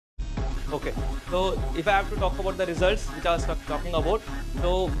Okay, so if I have to talk about the results which I was talking about,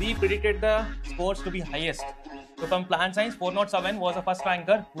 so we predicted the scores to be highest. So from plant science, 407 was the first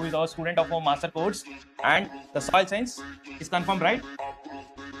ranker, who is our student of our master course, and the soil science is confirmed, right?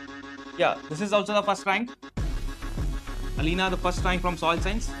 Yeah, this is also the first rank. Alina, the first rank from soil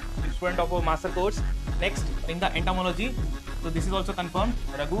science, student of our master course. Next, in the entomology, so this is also confirmed,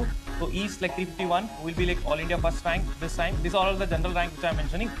 Raghu. So he's like 351, who will be like all India first rank this time. These are all the general rank which I am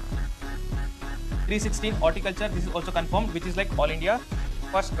mentioning. 316 horticulture, this is also confirmed, which is like all India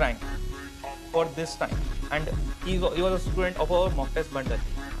first rank for this time, and he was a student of our mock test bundle.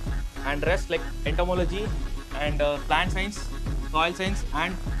 And rest like entomology and plant science, soil science,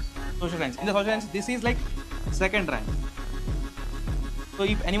 and social science. In the social science, this is like second rank. So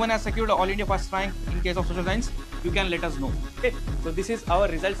if anyone has secured all India first rank in case of social science, you can let us know. Okay, so this is our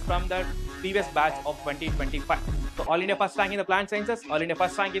results from the previous batch of 2025. So all India first rank in the plant sciences, all India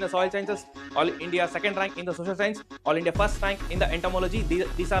first rank in the soil sciences, all India second rank in the social science, all India first rank in the entomology.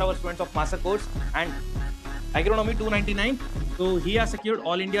 These are our students of master course. And agronomy 299, so he has secured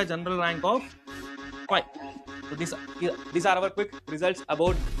all India general rank of 5. So these are our quick results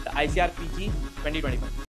about the ICAR PG 2025.